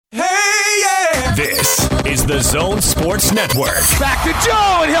This is the Zone Sports Network. Back to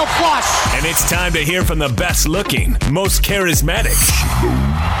Joe, and he'll flush. And it's time to hear from the best-looking, most charismatic,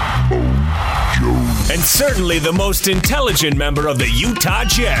 and certainly the most intelligent member of the Utah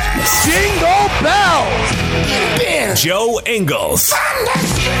Jazz. Jingle bells. Joe Ingles.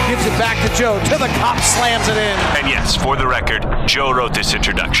 Gives it back to Joe. To the cup, slams it in. And yes, for the record, Joe wrote this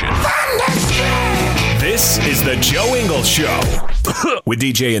introduction. This is the Joe Ingles Show with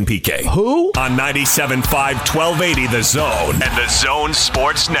DJ and PK. Who? On 97.5, 1280 The Zone and the Zone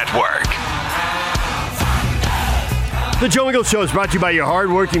Sports Network. The Joe Ingles Show is brought to you by your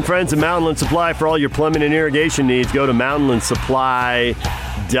hardworking friends at Mountainland Supply. For all your plumbing and irrigation needs, go to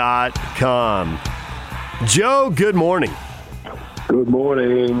mountainlandsupply.com. Joe, good morning. Good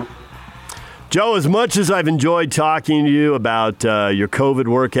morning. Joe, as much as I've enjoyed talking to you about your COVID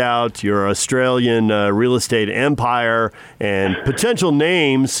workout, your Australian real estate empire, and potential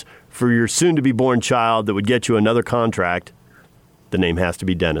names for your soon-to-be-born child that would get you another contract, the name has to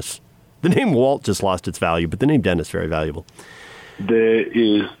be Dennis. The name Walt just lost its value, but the name Dennis, very valuable. There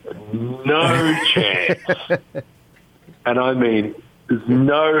is no chance, and I mean there's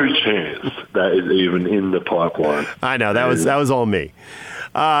no chance that is even in the pipeline. I know, that was all me.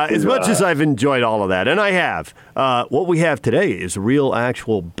 As much as I've enjoyed all of that, and I have, what we have today is real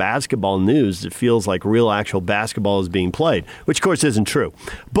actual basketball news that feels like real actual basketball is being played, which of course isn't true.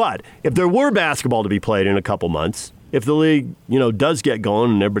 But if there were basketball to be played in a couple months, if the league, does get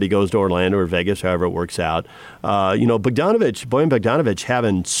going and everybody goes to Orlando or Vegas, however it works out, Bojan Bogdanovic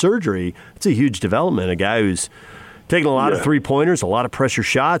having surgery, it's a huge development. A guy who's taking a lot of three-pointers, a lot of pressure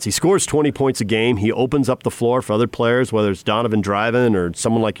shots. He scores 20 points a game. He opens up the floor for other players, whether it's Donovan driving or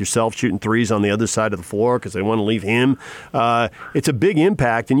someone like yourself shooting threes on the other side of the floor because they want to leave him. It's a big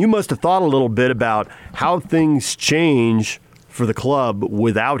impact, and you must have thought a little bit about how things change for the club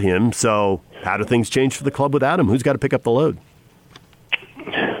without him. So how do things change for the club without him? Who's got to pick up the load?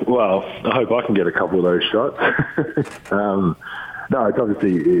 Well, I hope I can get a couple of those shots. No, it's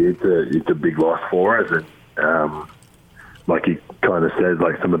obviously it's a big loss for us, and like he kind of said,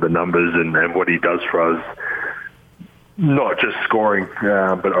 like some of the numbers and what he does for us, not just scoring,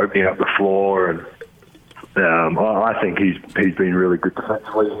 but opening up the floor. And I think he's been really good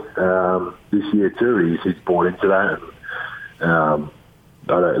defensively this year too. He's bought into that. And,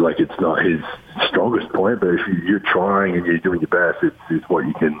 it's not his strongest point, but if you're trying and you're doing your best, it's what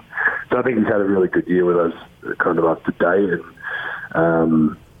you can. So I think he's had a really good year with us, kind of up to date,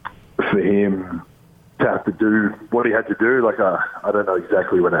 and for him to have to do what he had to do, I don't know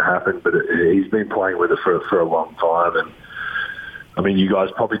exactly when it happened, but he's been playing with it for a long time. And I mean, you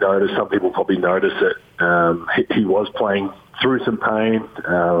guys probably noticed, some people probably noticed it. He was playing through some pain.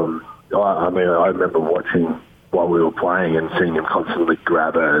 I remember watching while we were playing and seeing him constantly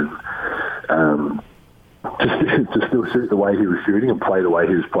grab it and to still shoot the way he was shooting and play the way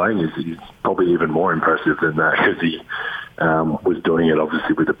he was playing is probably even more impressive than that, because he was doing it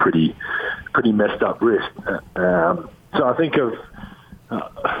obviously with a pretty messed up wrist. So I think you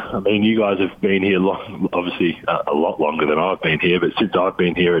guys have been here obviously a lot longer than I've been here, but since I've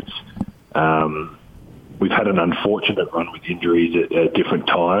been here, it's we've had an unfortunate run with injuries at different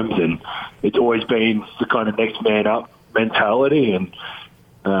times, and it's always been the kind of next man up mentality. And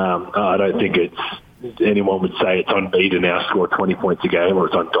I don't think anyone would say it's on me to now score 20 points a game, or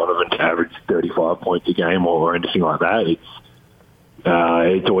it's on Donovan to average 35 points a game, or anything like that.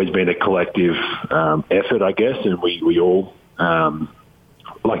 It's always been a collective effort, I guess, and we all,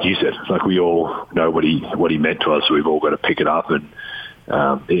 like you said, we all know what he meant to us. So we've all got to pick it up, and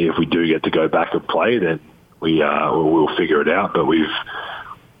if we do get to go back and play, then we'll figure it out. But we've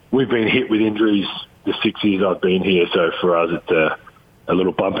been hit with injuries the 6 years I've been here, so for us it's a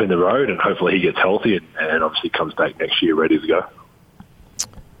little bump in the road, and hopefully he gets healthy and obviously comes back next year ready to go.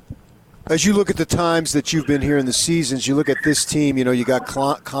 As you look at the times that you've been here in the seasons, you look at this team, you got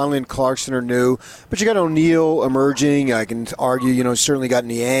Conley and Clarkson are new, but you got O'Neal emerging. I can argue, certainly got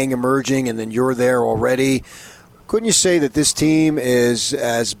Niang emerging, and then you're there already. Couldn't you say that this team is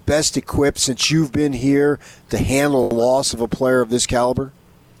as best equipped since you've been here to handle the loss of a player of this caliber?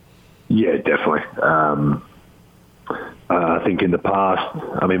 Yeah, definitely. I think in the past,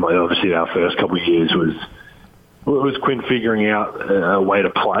 obviously our first couple of years was Quinn figuring out a way to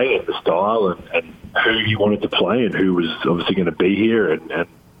play and the style and who he wanted to play and who was obviously going to be here. And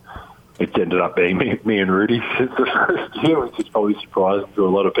it's ended up being me and Rudy since the first year, which is probably surprising to a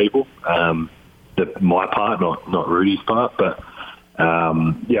lot of people. My part, not Rudy's part. But,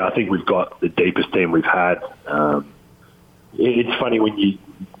 I think we've got the deepest team we've had. It's funny when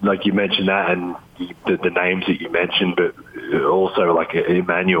like you mentioned that, and the names that you mentioned, but also like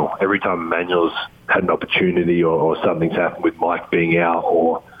Emmanuel. Every time Emmanuel's had an opportunity or something's happened with Mike being out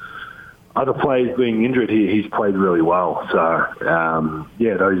or other players being injured, he's played really well. So,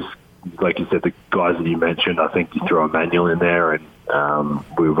 those, like you said, the guys that you mentioned, I think you throw Emmanuel in there, and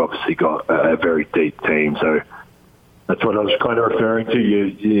we've obviously got a very deep team. So that's what I was kind of referring to.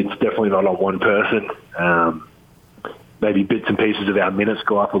 It's definitely not on one person. Maybe bits and pieces of our minutes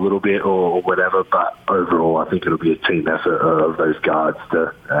go up a little bit or whatever, but overall I think it'll be a team effort of those guards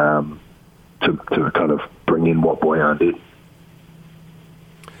to kind of bring in what Bojan did.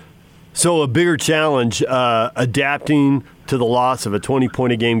 So a bigger challenge, adapting to the loss of a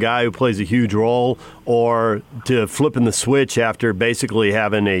 20-point-a-game guy who plays a huge role, or to flipping the switch after basically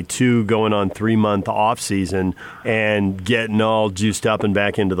having a 3-month off season and getting all juiced up and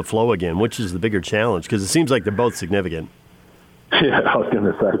back into the flow again? Which is the bigger challenge? Because it seems like they're both significant. Yeah, I was going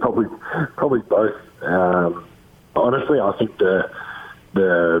to say probably both. Honestly, I think the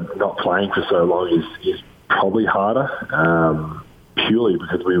not playing for so long is probably harder. Purely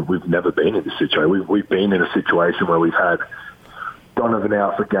because we've never been in this situation. We've been in a situation where we've had Donovan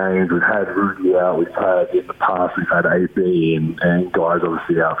out for games, we've had Rudy out, we've had in the past we've had AB and guys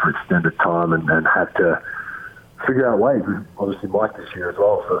obviously out for extended time and had to figure out ways. Obviously Mike this year as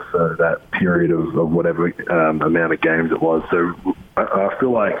well for that period of whatever amount of games it was. So I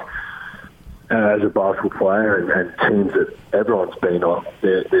feel like as a basketball player and teams that everyone's been on,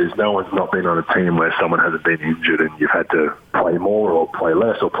 there's no one's not been on a team where someone hasn't been injured and you've had to play more or play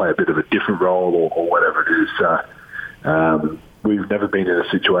less or play a bit of a different role or whatever it is. So we've never been in a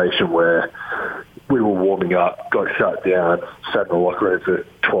situation where we were warming up, got shut down, sat in the locker room for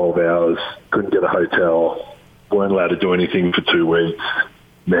 12 hours, couldn't get a hotel, weren't allowed to do anything for 2 weeks,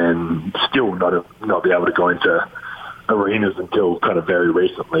 then still not be able to go into arenas until kind of very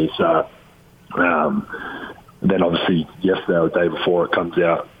recently. So then obviously yesterday or the day before it comes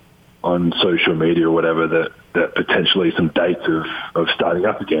out on social media or whatever that potentially some dates of starting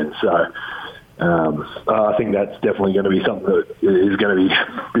up again. So I think that's definitely going to be something that is going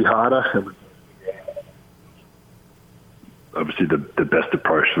to be harder. And obviously the best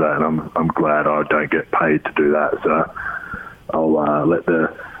approach to that, and I'm glad I don't get paid to do that. So I'll let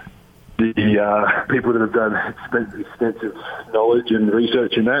the people that have done extensive knowledge and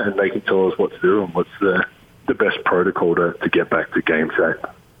research in that, and they can tell us what to do and what's the best protocol to get back to game shape.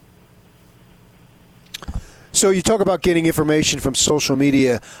 So you talk about getting information from social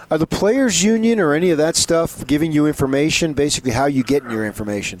media. Are the players' union or any of that stuff giving you information, basically how you get your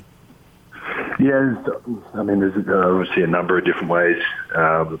information? Yeah, I mean, there's obviously a number of different ways.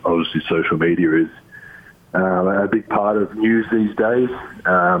 Obviously, social media is a big part of news these days.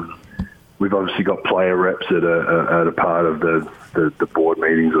 We've obviously got player reps that are a part of the board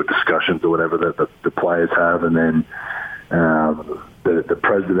meetings or discussions or whatever that the players have, and then the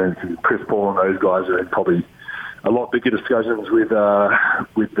presidents and Chris Paul and those guys are in probably a lot bigger discussions with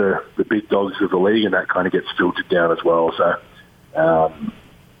the big dogs of the league, and that kind of gets filtered down as well. So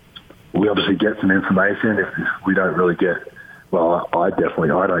we obviously get some information. If we don't really get, well, I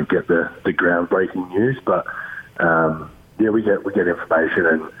don't get the groundbreaking news, but we get information.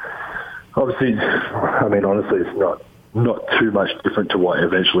 And obviously, I mean, honestly, it's not too much different to what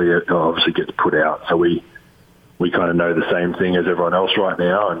eventually it obviously gets put out. So we kind of know the same thing as everyone else right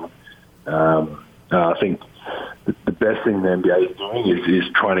now. And I think the best thing the NBA is doing is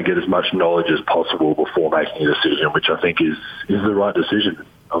trying to get as much knowledge as possible before making a decision, which I think is the right decision.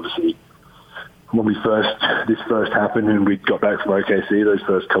 Obviously, when this first happened and we got back from OKC those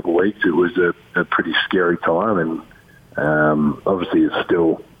first couple of weeks, it was a pretty scary time. And obviously it's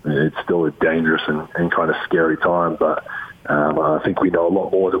still a dangerous and kind of scary time, but I think we know a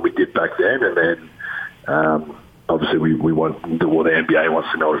lot more than we did back then. And then obviously we want the NBA wants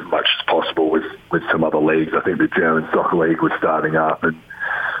to know as much as possible with some other leagues. I think the German Soccer League was starting up, and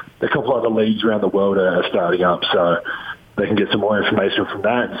a couple other leagues around the world are starting up, so they can get some more information from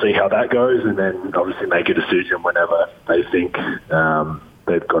that and see how that goes, and then obviously make a decision whenever they think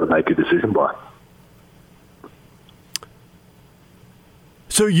they've got to make a decision by.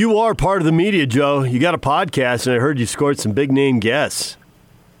 So you are part of the media, Joe. You got a podcast, and I heard you scored some big-name guests.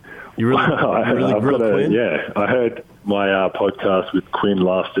 You really grilled Quinn? Yeah, I heard my podcast with Quinn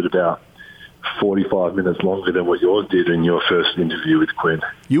lasted about 45 minutes longer than what yours did in your first interview with Quinn.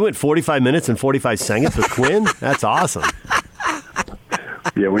 You went 45 minutes and 45 seconds with Quinn? That's awesome.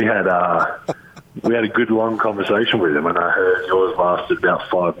 Yeah, we had a good long conversation with him, and I heard yours lasted about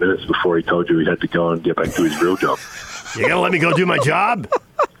 5 minutes before he told you he had to go and get back to his real job. You gonna let me go do my job?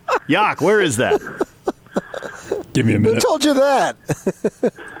 Yuck, where is that? Give me a Who minute. told you that?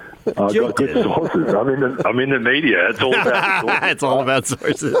 I've got good sources. I'm in the media. It's all about sources. It's all about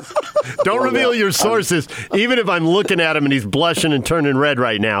sources. Don't reveal your sources. Even if I'm looking at him and he's blushing and turning red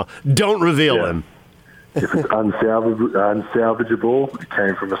right now, don't reveal him. If it's unsalvageable, it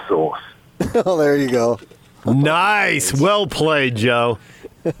came from a source. Oh, there you go. Nice. Well played, Joe.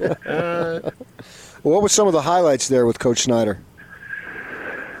 What were some of the highlights there with Coach Snyder?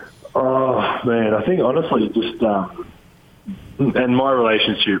 Oh, man, I think honestly just and my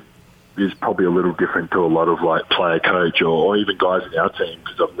relationship is probably a little different to a lot of like player coach or even guys in our team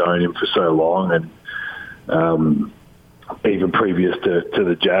because I've known him for so long and even previous to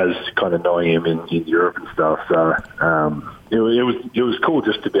the Jazz, kind of knowing him in Europe and stuff. So it was cool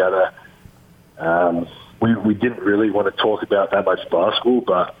just to be able to. We didn't really want to talk about that much basketball,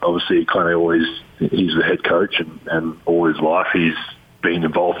 but obviously kind of always he's the head coach and all his life he's been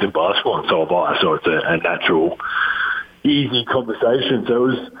involved in basketball, and so have I. So it's a natural, easy conversation. So it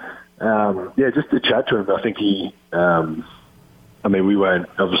was, just to chat to him. I think he, we weren't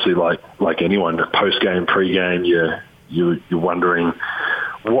obviously like anyone. Post-game, pre-game, you're wondering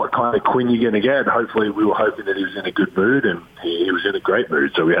what kind of Quinn you're going to get. Hopefully, we were hoping that he was in a good mood, and he was in a great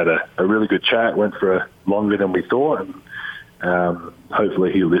mood. So we had a really good chat. Went for longer than we thought, and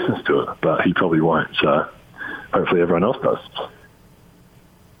hopefully he listens to it. But he probably won't. So hopefully everyone else does.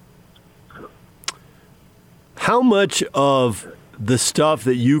 How much of the stuff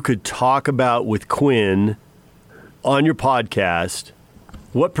that you could talk about with Quinn on your podcast,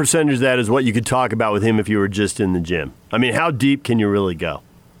 what percentage of that is what you could talk about with him if you were just in the gym? I mean, how deep can you really go?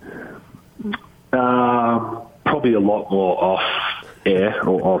 Probably a lot more off air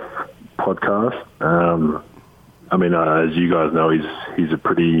or off podcast. As you guys know, he's a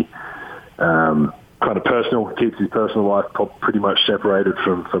pretty kind of personal, keeps his personal life pretty much separated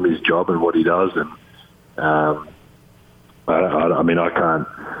from his job and what he does. And I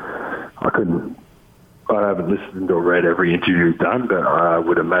haven't listened or read every interview he's done, but I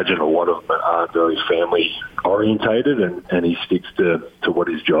would imagine a lot of them are very family orientated, and he sticks to what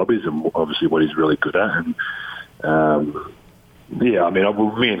his job is and obviously what he's really good at. And me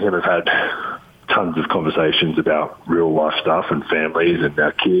and him have had tons of conversations about real life stuff and families and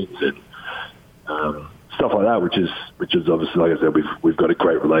our kids and stuff like that, which is obviously, like I said, we've got a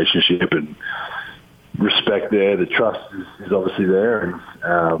great relationship and respect there. The trust is obviously there, and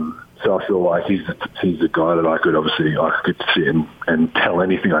so I feel like he's the guy that I could sit and tell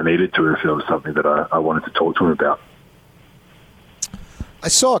anything I needed to if there was something that I wanted to talk to him about. I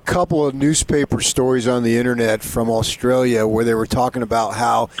saw a couple of newspaper stories on the internet from Australia where they were talking about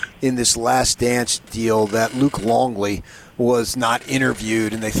how in this Last Dance deal that Luke Longley was not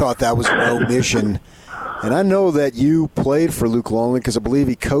interviewed, and they thought that was an omission. And I know that you played for Luke Longley because I believe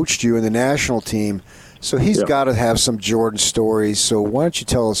he coached you in the national team. So he's got to have some Jordan stories. So why don't you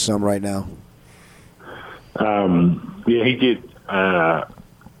tell us some right now? He did.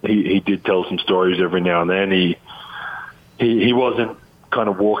 He did tell some stories every now and then. He wasn't kind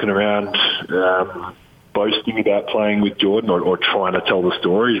of walking around boasting about playing with Jordan or trying to tell the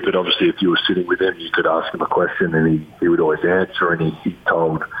stories. But obviously, if you were sitting with him, you could ask him a question and he would always answer. And he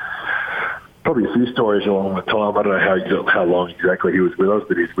told probably a few stories along the time. I don't know how long exactly he was with us,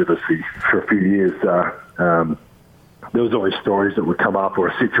 but he's with us for a few years. There was always stories that would come up, or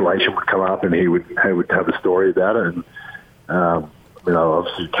a situation would come up, and he would have a story about it. And I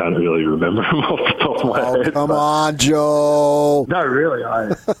obviously can't really remember him off the top of my head. Come on, Joe. No, really.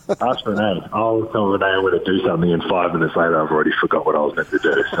 I asked Renee. I'll tell Renee I'm going to do something, and 5 minutes later, I've already forgot what I was meant to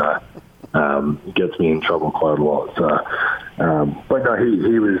do. So it gets me in trouble quite a lot. So, but no,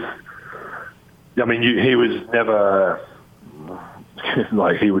 he was. He was never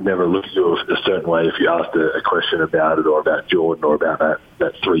like he would never look at you a certain way if you asked a question about it or about Jordan or about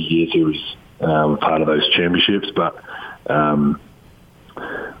that 3 years he was part of those championships. But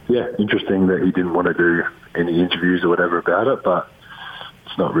interesting that he didn't want to do any interviews or whatever about it. But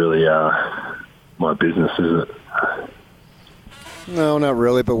it's not really my business, is it? No, not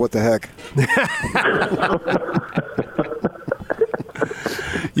really. But what the heck?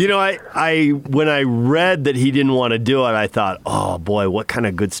 I when I read that he didn't want to do it, I thought, oh boy, what kind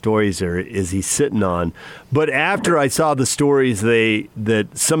of good stories is he sitting on? But after I saw the stories that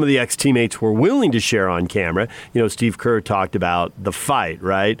some of the ex-teammates were willing to share on camera, Steve Kerr talked about the fight,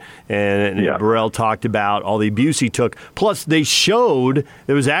 right? And Burrell talked about all the abuse he took. Plus, they showed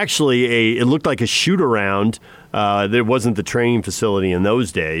there was actually it looked like a shoot-around. There wasn't the training facility in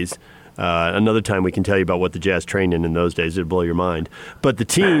those days. Another time we can tell you about what the Jazz trained in those days. It'd blow your mind. But the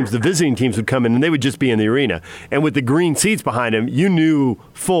teams, the visiting teams would come in, and they would just be in the arena. And with the green seats behind them, you knew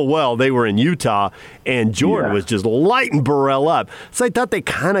full well they were in Utah, and Jordan was just lighting Burrell up. So I thought they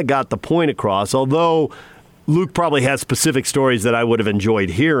kind of got the point across, although Luke probably has specific stories that I would have enjoyed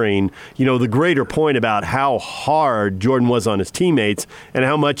hearing. You know, the greater point about how hard Jordan was on his teammates and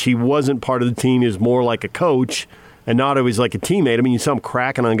how much he wasn't part of the team. He was more like a coach and not always like a teammate. I mean, you saw him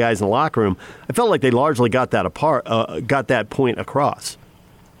cracking on guys in the locker room. I felt like they largely got that point across.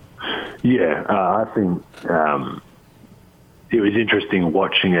 Yeah, I think it was interesting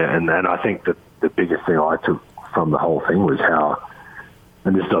watching it, and I think that the biggest thing I took from the whole thing was how,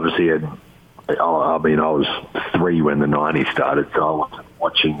 and this obviously had, I mean, I was 3 when the 90s started, so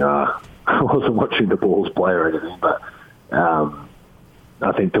I wasn't watching the Bulls play or anything, but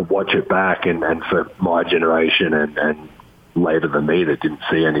I think to watch it back and for my generation and later than me that didn't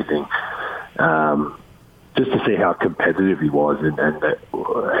see anything, just to see how competitive he was and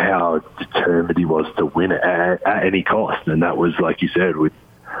how determined he was to win at any cost. And that was, like you said, with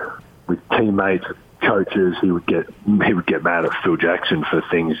teammates, coaches, he would get mad at Phil Jackson for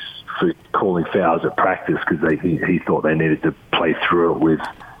calling fouls at practice because he thought they needed to play through it with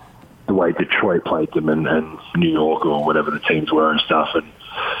the way Detroit played them and New York or whatever the teams were and stuff. And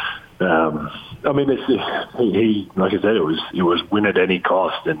I mean, he like I said, it was win at any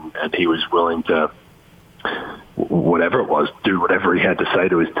cost, and he was willing to, whatever it was, do whatever he had to say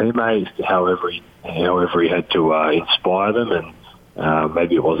to his teammates, however he had to inspire them. And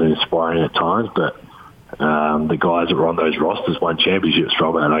maybe it wasn't inspiring at times, but the guys that were on those rosters won championships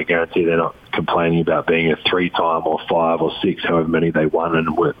from it, and I guarantee they're not complaining about being a 3-time or 5 or 6, however many they won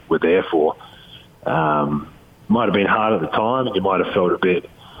and were there for. Might have been hard at the time, and you might have felt a bit.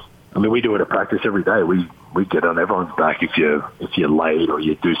 I mean, we do it at practice every day. We get on everyone's back if you're late or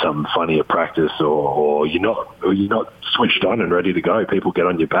you do something funny at practice or you're not switched on and ready to go. People get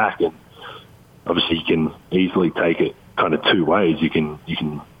on your back, and obviously you can easily take it kind of 2 ways. You can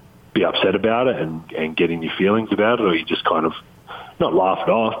be upset about it and get in your feelings about it, or you just kind of not laugh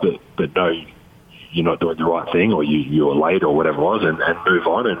it off, but know you're not doing the right thing, or you're late or whatever it was, and move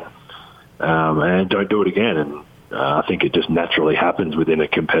on and don't do it again. And I think it just naturally happens within a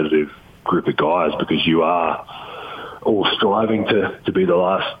competitive group of guys because you are all striving to be the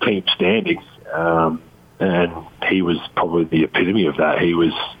last team standing. And he was probably the epitome of that. He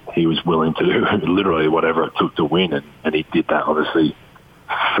was willing to do literally whatever it took to win, and he did that obviously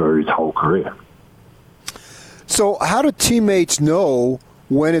for his whole career. So how do teammates know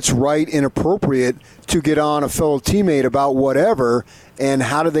when it's right and appropriate to get on a fellow teammate about whatever, and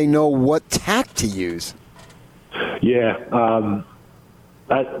how do they know what tact to use? Yeah,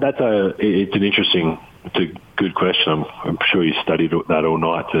 it's a good question. I'm sure you studied that all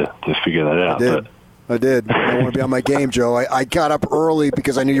night to figure that out. I did. I want to be on my game, Joe. I got up early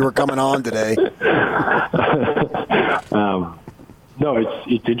because I knew you were coming on today. No,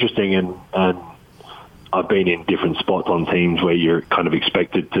 it's interesting, and I've been in different spots on teams where you're kind of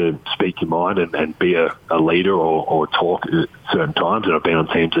expected to speak your mind and be a leader or talk at certain times, and I've been on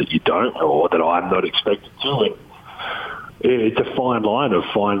teams that you don't, or that I'm not expected to. And it's a fine line of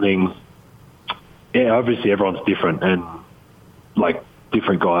finding. Yeah, obviously everyone's different, and like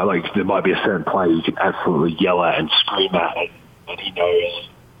different guy, like there might be a certain player you can absolutely yell at and scream at, and he knows.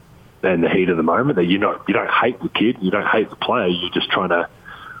 In the heat of the moment, that you don't hate the kid, you don't hate the player. You're just trying to.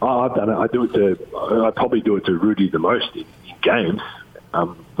 Oh, I've done it. I probably do it to Rudy the most in games,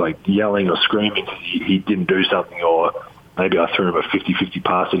 like yelling or screaming because he didn't do something, or maybe I threw him a 50-50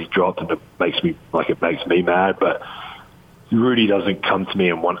 pass that he dropped, and it makes me mad. But Rudy doesn't come to me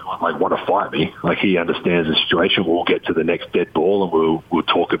and want to fight me. Like, he understands the situation. We'll get to the next dead ball, and we'll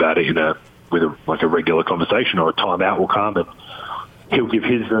talk about it with a regular conversation, or a timeout will come, and he'll give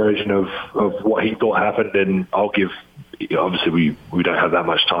his version of what he thought happened, and I'll give. Obviously, we don't have that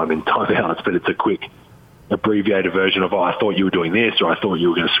much time in timeouts, but it's a quick, abbreviated version of, I thought you were doing this, or I thought you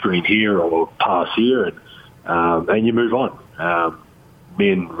were going to screen here or pass here, and you move on.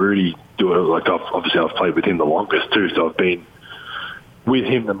 Me and Rudy do it. Like, I've played with him the longest too, so I've been with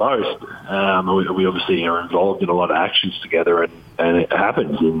him the most. We obviously are involved in a lot of actions together, and it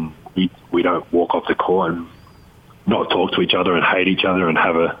happens, and we don't walk off the court and not talk to each other and hate each other and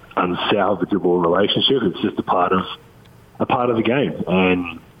have an unsalvageable relationship. It's just a part of the game,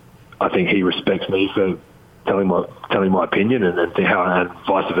 and I think he respects me for telling my opinion, and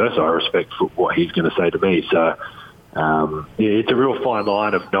vice versa. I respect for what he's going to say to me. So it's a real fine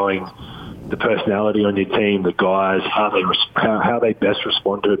line of knowing the personality on your team, the guys, how they best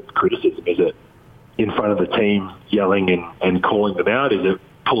respond to criticism. Is it in front of the team yelling and calling them out? Is it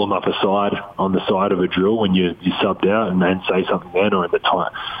pull them up aside on the side of a drill when you subbed out and then say something then, or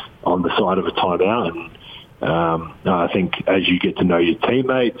on the side of a timeout. And I think as you get to know your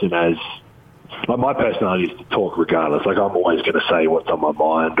teammates, and as like my personality is to talk regardless. Like I'm always going to say what's on my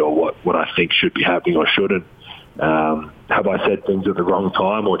mind or what I think should be happening or shouldn't. Have I said things at the wrong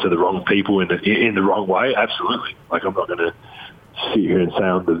time or to the wrong people in the wrong way? Absolutely. Like I'm not going to sit here and say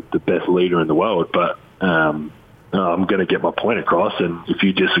I'm the best leader in the world, but I'm going to get my point across. And if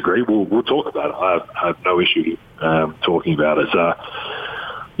you disagree, we'll talk about it. I have no issue talking about it. So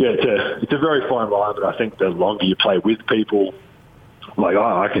yeah, it's a very fine line, but I think the longer you play with people, like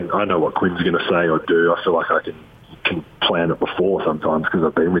I know what Quinn's going to say or do. I feel like I can plan it before sometimes because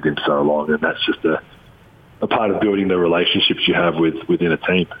I've been with him so long, and that's just a part of building the relationships you have within a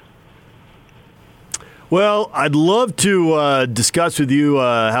team. Well, I'd love to discuss with you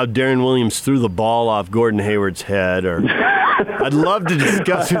how Darren Williams threw the ball off Gordon Hayward's head, or I'd love to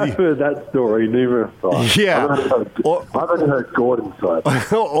discuss with you. I've heard that story numerous times. Yeah. I've only heard Gordon's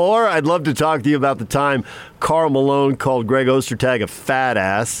side. Or I'd love to talk to you about the time Karl Malone called Greg Ostertag a fat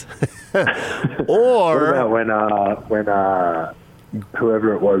ass. Or what about when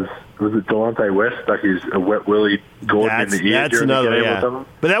whoever it was it Delonte West stuck his wet willy Gordon in the ear during the game or something?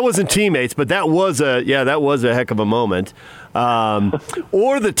 But that wasn't teammates. But that was a heck of a moment.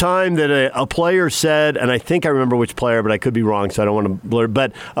 Or the time that a player said, and I think I remember which player, but I could be wrong, so I don't want to blur.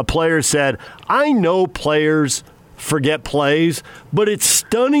 But a player said, "I know players forget plays, but it's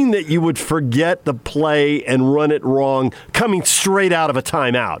stunning that you would forget the play and run it wrong coming straight out of a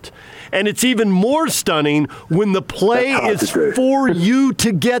timeout. And it's even more stunning when the play is for you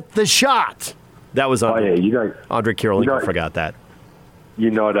to get the shot." That was Andre Kirilenko forgot that. You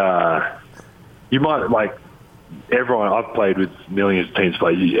might, like, everyone, I've played with millions of teams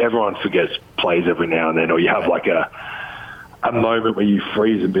play, everyone forgets plays every now and then, or you have like a moment where you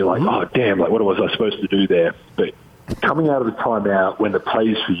freeze and be like, oh, damn, like, what was I supposed to do there? But coming out of the timeout when the play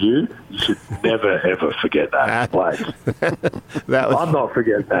is for you, you should never, ever forget that. Like, I'm not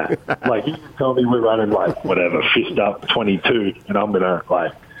forgetting that. Like, you can tell me we're running, like, whatever, fist up 22, and I'm going to,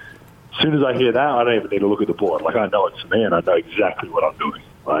 like, as soon as I hear that, I don't even need to look at the board. Like, I know it's me, and I know exactly what I'm doing.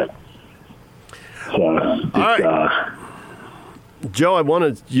 Like, so, all right. Joe, I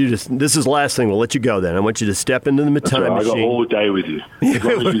wanted you to. This is the last thing. We'll let you go. Then I want you to step into the time machine. I got all day with you. As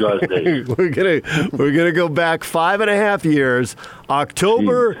long as you guys need. We're gonna go back 5.5 years.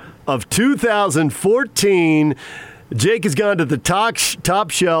 October of 2014. Jake has gone to the top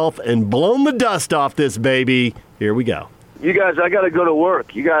shelf and blown the dust off this baby. Here we go. You guys, I got to go to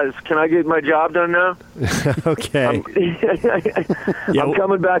work. You guys, can I get my job done now? Okay. I'm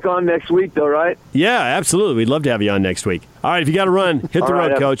coming back on next week, though, right? Yeah, absolutely. We'd love to have you on next week. All right, if you got to run, hit the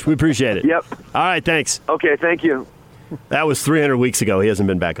road, Coach. We appreciate it. Yep. All right, thanks. Okay, thank you. That was 300 weeks ago. He hasn't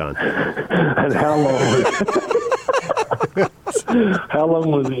been back on. And how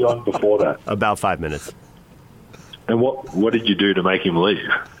long was he on before that? About 5 minutes. And what did you do to make him leave?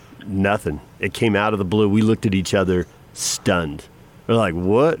 Nothing. It came out of the blue. We looked at each other stunned. We're like,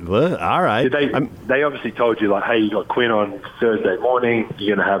 what? All right. They obviously told you, like, hey, you got Quinn on Thursday morning.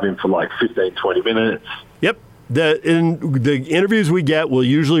 You're going to have him for like 15, 20 minutes. Yep. The interviews we get will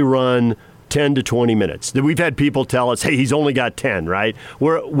usually run 10 to 20 minutes. We've had people tell us, hey, he's only got 10, right?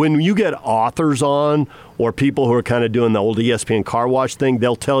 When you get authors on or people who are kind of doing the old ESPN car wash thing,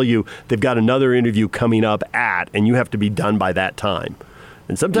 they'll tell you they've got another interview coming up and you have to be done by that time.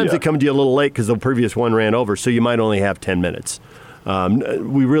 And sometimes they come to you a little late because the previous one ran over, so you might only have 10 minutes.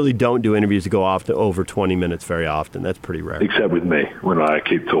 We really don't do interviews that go off to over 20 minutes very often. That's pretty rare. Except with me when I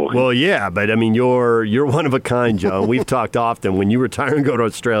keep talking. Well, yeah, but I mean, you're one of a kind, Joe. We've talked often. When you retire and go to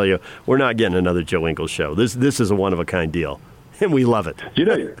Australia, we're not getting another Joe Ingles show. This is a one of a kind deal, and we love it.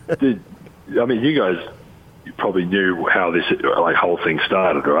 You guys probably knew how this whole thing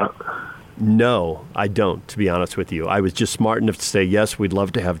started, right? No, I don't, to be honest with you. I was just smart enough to say, yes, we'd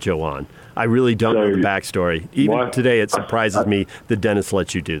love to have Joe on. I really don't know the backstory. Even today, it surprises me that Dennis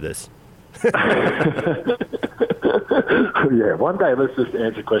lets you do this. Yeah, one day let's just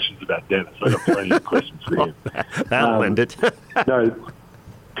answer questions about Dennis. I've got plenty of questions for him. That'll end it. No,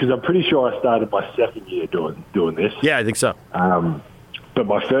 because I'm pretty sure I started my second year doing this. Yeah, I think so. But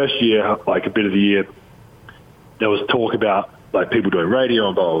my first year, like a bit of the year, there was talk about like people doing radio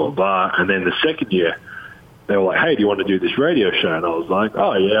and blah, blah, blah. And then the second year, they were like, hey, do you want to do this radio show? And I was like,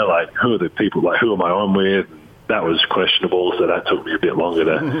 oh, yeah, like, who are the people? Like, who am I on with? And that was questionable, so that took me a bit longer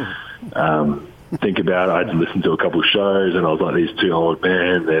to think about it. I had to listen to a couple of shows, and I was like, these two old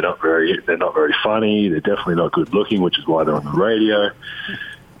men, they're not very funny. They're definitely not good looking, which is why they're on the radio.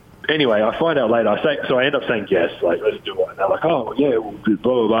 anyway, I find out later. I end up saying yes, like, let's do it. And they're like, oh, yeah, we'll do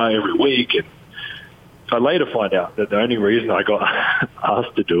blah, blah, blah every week. And I later find out that the only reason I got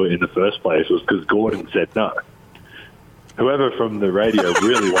asked to do it in the first place was because Gordon said no. Whoever from the radio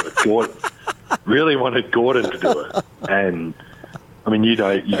really wanted Gordon to do it. And, I mean, you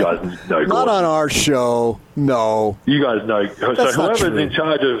guys know Gordon. Not on our show, no. You guys know. So whoever's in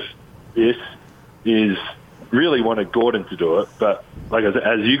charge of this is really wanted Gordon to do it. But, like,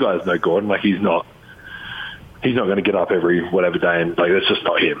 as you guys know Gordon, like, he's not going to get up every whatever day and, like, that's just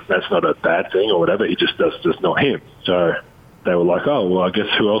not him. That's not a bad thing or whatever. That's just not him. So they were like, oh, well, I guess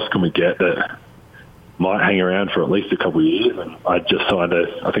who else can we get that might hang around for at least a couple of years? And I just signed a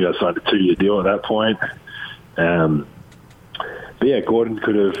 2-year deal at that point. But yeah,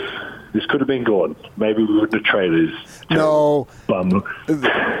 this could have been Gordon. Maybe we wouldn't have traded his bum.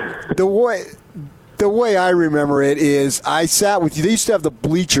 The way I remember it is I sat with you. They used to have the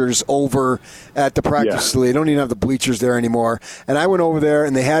bleachers over at the practice facility. They don't even have the bleachers there anymore. And I went over there,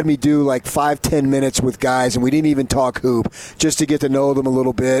 and they had me do like 5-10 minutes with guys, and we didn't even talk hoop just to get to know them a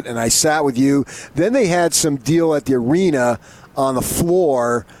little bit. And I sat with you. Then they had some deal at the arena on the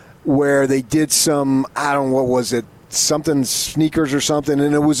floor where they did some, I don't know, what was it, something, sneakers or something,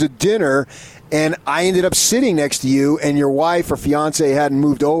 and it was a dinner. And I ended up sitting next to you, and your wife or fiance hadn't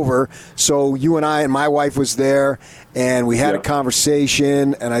moved over. So you and I and my wife was there, and we had a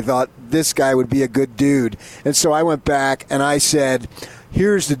conversation, and I thought this guy would be a good dude. And so I went back, and I said,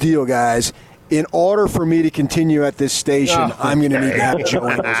 here's the deal, guys. In order for me to continue at this station, I'm going to need to have Joe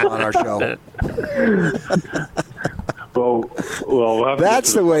Ingles on our show. Well,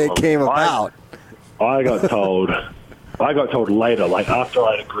 that's the way it came about. I got told later, like after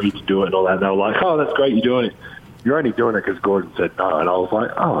I'd agreed to do it and all that, and they were like, oh, that's great, you're doing it. You're only doing it because Gordon said no. And I was like,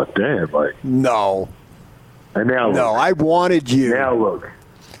 oh, damn. Like, no. And now look. No, I wanted you. Now look.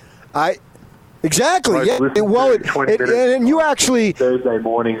 Exactly. Yeah. And you actually. Thursday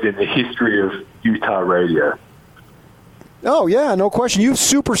mornings in the history of Utah radio. Oh, yeah, no question. You've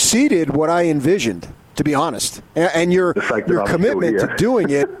superseded what I envisioned, to be honest. And your commitment to doing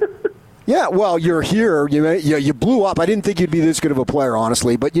it. Yeah, well, you're here. You blew up. I didn't think you'd be this good of a player,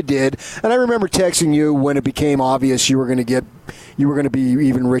 honestly, but you did. And I remember texting you when it became obvious you were going to be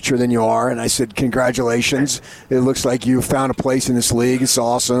even richer than you are. And I said, congratulations. It looks like you found a place in this league. It's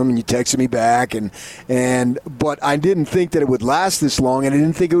awesome. And you texted me back. But I didn't think that it would last this long, and I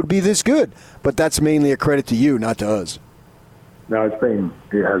didn't think it would be this good. But that's mainly a credit to you, not to us. No, it has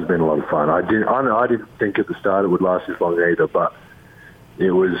been a lot of fun. I didn't think at the start it would last this long either, but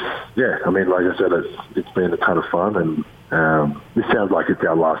it was, I mean, like I said, it's been a ton of fun, and this sounds like it's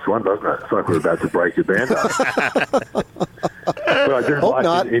our last one, doesn't it? It's like we're about to break the band up. But I do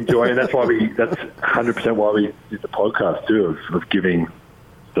enjoy, and that's 100% why we did the podcast too, of giving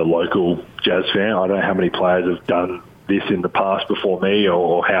the local Jazz fan. I don't know how many players have done this in the past before me,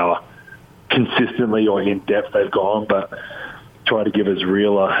 or how consistently or in depth they've gone, but try to give as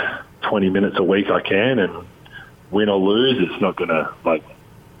real a 20 minutes a week I can, and win or lose, it's not going to, like,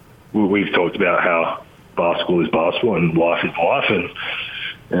 we've talked about how basketball is basketball and life is life,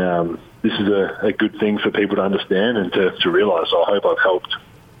 and this is a good thing for people to understand and to realise. So I hope I've helped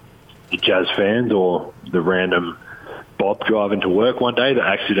the Jazz fans or the random Bob driving to work one day that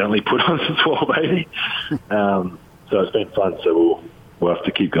accidentally put on some 1280. So it's been fun, so we'll have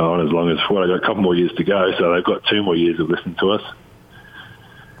to keep going as long as, I've got a couple more years to go, so they've got 2 more years of listening to us.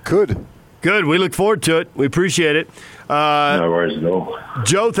 Good. We look forward to it. We appreciate it. No worries at all.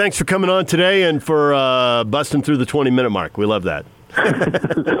 Joe, thanks for coming on today and for busting through the 20-minute mark. We love that.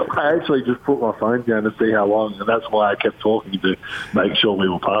 I actually just put my phone down to see how long, and that's why I kept talking to make sure we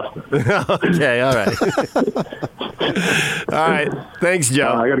were past it. Okay, all right. All right. Thanks,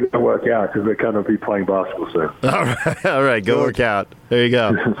 Joe. I got to go work out because we're going to be playing basketball soon. All right. Go work out. There you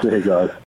go. See you guys.